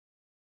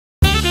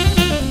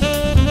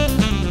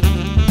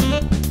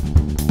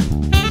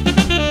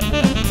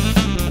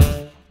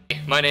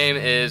My name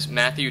is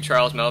Matthew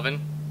Charles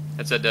Melvin.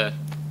 I said to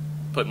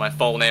put my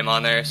full name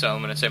on there, so I'm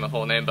going to say my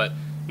full name, but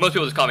most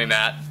people just call me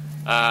Matt.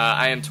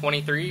 I am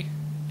 23,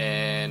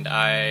 and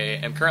I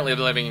am currently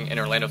living in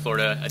Orlando,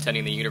 Florida,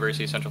 attending the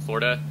University of Central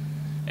Florida,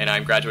 and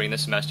I'm graduating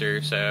this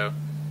semester, so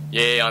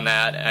yay on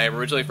that. I'm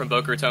originally from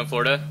Boca Raton,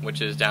 Florida, which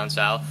is down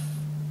south,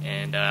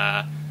 and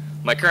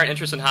my current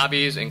interests and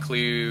hobbies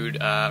include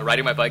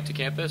riding my bike to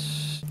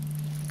campus.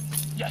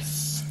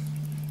 Yes!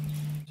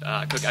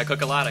 I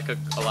cook a lot. I cook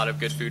a lot of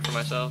good food for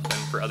myself and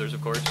for others,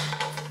 of course.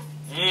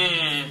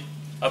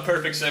 A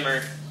perfect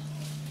simmer.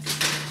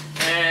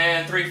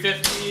 And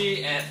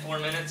 350 at 4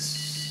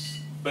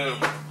 minutes. Boom.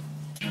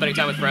 Spending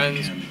time with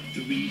friends.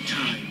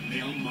 3-time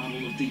male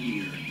model of the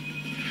year.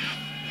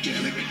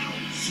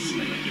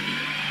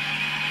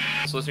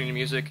 Just listening to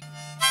music.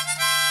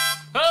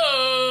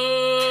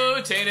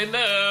 Oh, tainted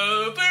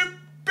love. Boop,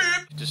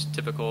 boop. Just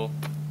typical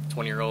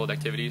 20-year-old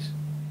activities.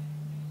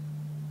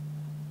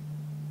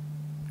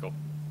 Cool.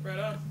 Right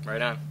on.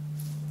 Right on.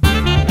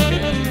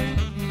 Okay.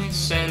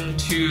 Send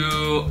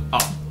to...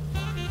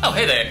 Oh,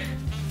 hey there.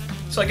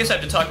 So I guess I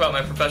have to talk about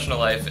my professional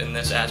life in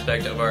this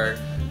aspect of our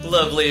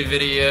lovely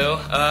video.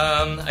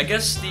 I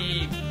guess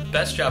the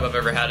best job I've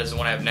ever had is the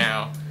one I have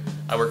now.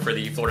 I work for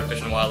the Florida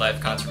Fish and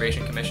Wildlife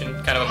Conservation Commission.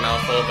 Kind of a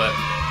mouthful, but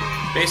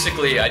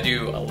basically I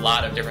do a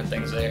lot of different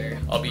things there.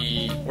 I'll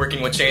be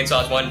working with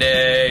chainsaws one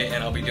day,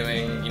 and I'll be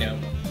doing,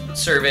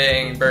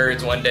 surveying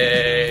birds one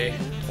day,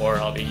 or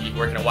I'll be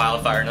working a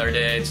wildfire another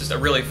day. It's just a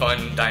really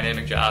fun,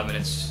 dynamic job, and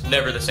it's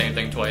never the same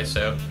thing twice,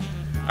 so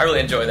I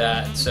really enjoy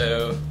that.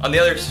 So on the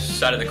other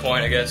side of the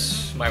coin, I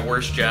guess my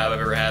worst job I've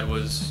ever had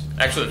was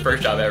actually the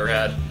first job I ever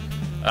had.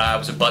 I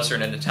was a busser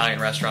in an Italian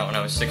restaurant when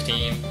I was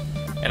 16,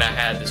 and I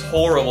had this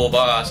horrible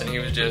boss, and he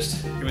was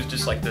just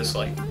like this,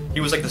 he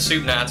was like the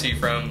soup Nazi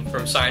from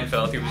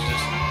Seinfeld.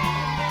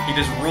 He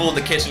just ruled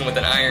the kitchen with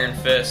an iron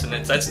fist, and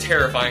that's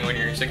terrifying when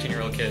you're a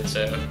 16-year-old kid.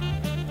 So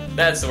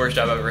that's the worst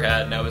job I've ever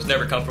had, and I was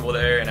never comfortable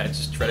there, and I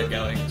just dreaded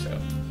going. So.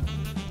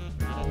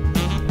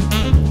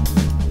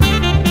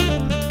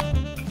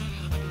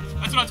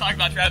 That's what I'm talking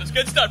about, Travis.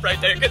 Good stuff right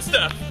there. Good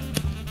stuff.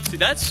 See,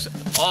 that's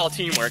all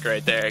teamwork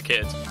right there,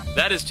 kids.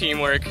 That is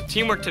teamwork.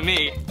 Teamwork to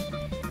me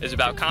is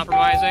about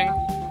compromising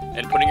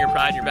and putting your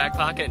pride in your back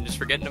pocket and just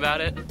forgetting about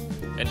it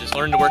and just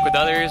learning to work with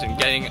others and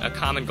getting a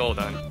common goal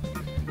done.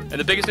 And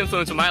the biggest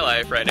influence in my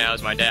life right now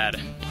is my dad.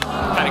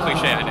 Kind of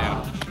cliche, I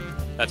know.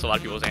 That's a lot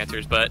of people's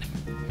answers, but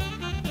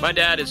my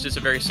dad is just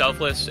a very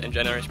selfless and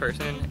generous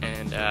person,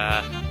 and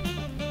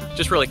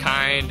just really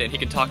kind, and he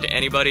can talk to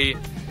anybody.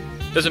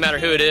 Doesn't matter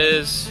who it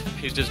is.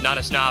 He's just not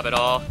a snob at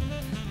all,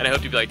 and I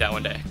hope to be like that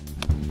one day.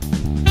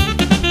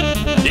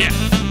 Yeah.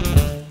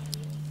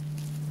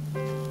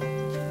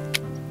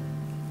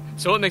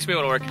 So what makes me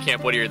want to work at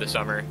Camp Whittier this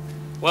summer?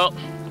 Well,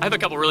 I have a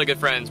couple really good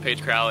friends,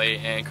 Paige Crowley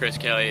and Chris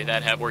Kelly,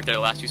 that have worked there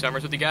the last 2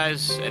 summers with you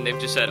guys, and they've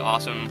just said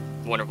awesome,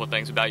 wonderful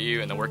things about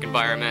you and the work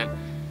environment,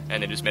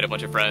 and they just made a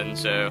bunch of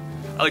friends. So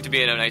I like to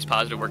be in a nice,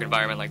 positive work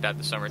environment like that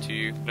this summer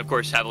too, and of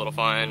course have a little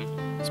fun,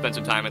 spend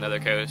some time on the other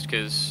coast,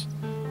 because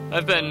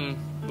I've been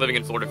living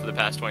in Florida for the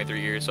past 23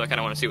 years, so I kind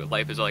of want to see what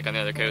life is like on the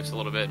other coast a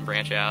little bit and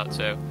branch out.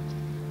 So,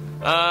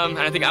 and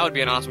I think I would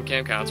be an awesome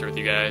camp counselor with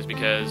you guys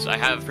because I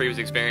have previous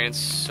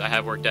experience. I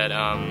have worked at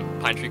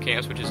Pine Tree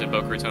Camps, which is in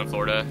Boca Raton,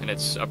 Florida, and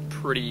it's a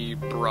pretty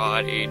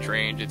broad age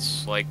range.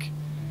 It's like,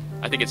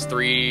 I think it's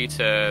 3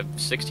 to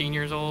 16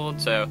 years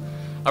old, so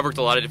I've worked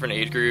a lot of different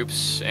age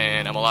groups,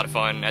 and I'm a lot of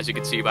fun. As you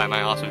can see by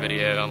my awesome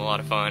video, I'm a lot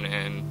of fun,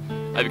 and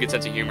I have a good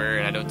sense of humor,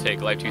 and I don't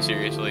take life too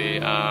seriously.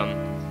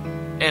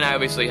 And I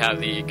obviously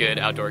have the good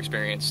outdoor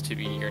experience to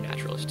be your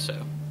naturalist,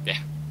 so yeah.